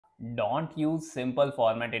Don't use simple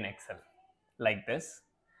format in Excel like this.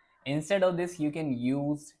 Instead of this, you can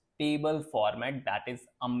use table format. That is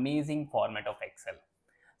amazing format of Excel.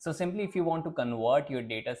 So simply, if you want to convert your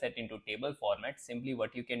data set into table format, simply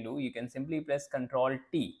what you can do, you can simply press Control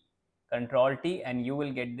T, and you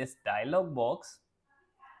will get this dialog box.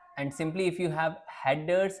 And simply, if you have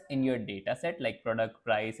headers in your data set like product,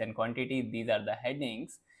 price and quantity, these are the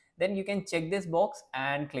headings, then you can check this box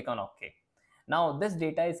and click on OK. Now this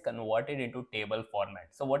data is converted into table format.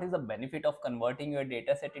 So what is the benefit of converting your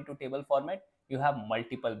data set into table format? You have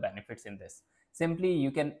multiple benefits in this. Simply,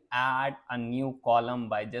 you can add a new column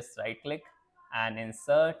by just right click and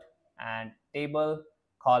insert and table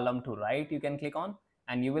column to right, you can click on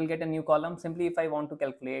and you will get a new column. Simply, if I want to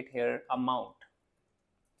calculate here amount,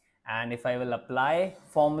 and if I will apply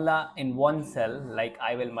formula in one cell, like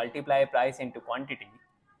I will multiply price into quantity,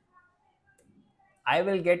 I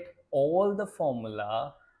will get all the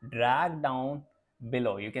formula dragged down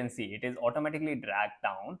below. You can see it is automatically dragged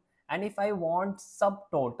down. And if I want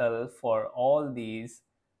subtotal for all these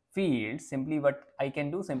fields, simply what I can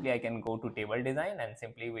do, simply I can go to table design and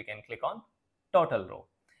simply we can click on total row.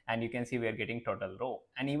 And you can see we are getting total row.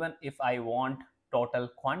 And even if I want total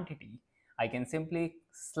quantity, I can simply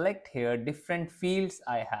select here different fields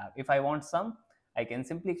I have. If I want sum, I can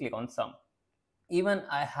simply click on sum. Even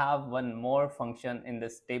I have one more function in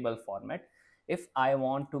this table format. If I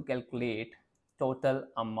want to calculate total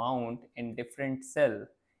amount in different cell,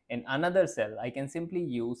 in another cell, I can simply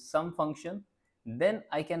use sum function. Then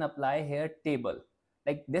I can apply here table.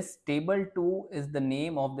 Like this table 2 is the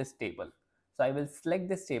name of this table. So I will select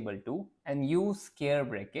this table 2 and use square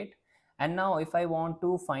bracket. And now if I want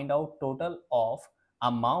to find out total of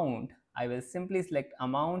amount, I will simply select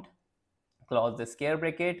amount, close the square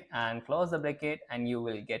bracket and close the bracket, and you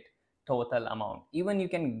will get total amount. Even you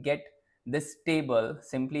can get this table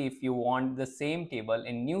simply if you want the same table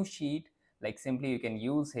in new sheet, like simply you can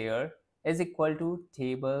use here is equal to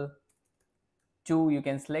table 2, you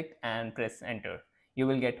can select and press enter. You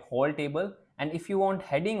will get whole table. And if you want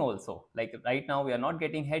heading also, like right now we are not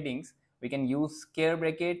getting headings, we can use square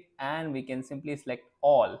bracket and we can simply select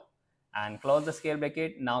all and close the square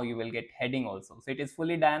bracket. Now you will get heading also. So it is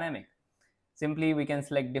fully dynamic. Simply we can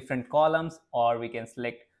select different columns or we can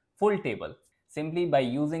select full table. Simply by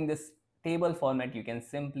using this table format, you can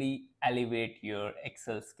simply elevate your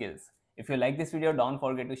Excel skills. If you like this video, don't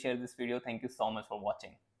forget to share this video. Thank you so much for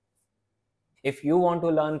watching. If you want to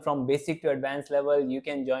learn from basic to advanced level, you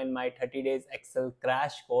can join my 30 days Excel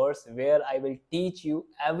crash course where I will teach you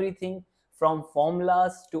everything from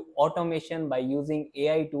formulas to automation by using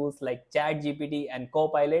AI tools like ChatGPT and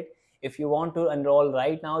Copilot. If you want to enroll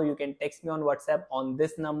right now, you can text me on WhatsApp on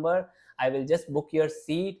this number. I will just book your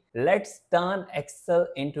seat. Let's turn Excel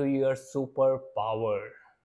into your superpower.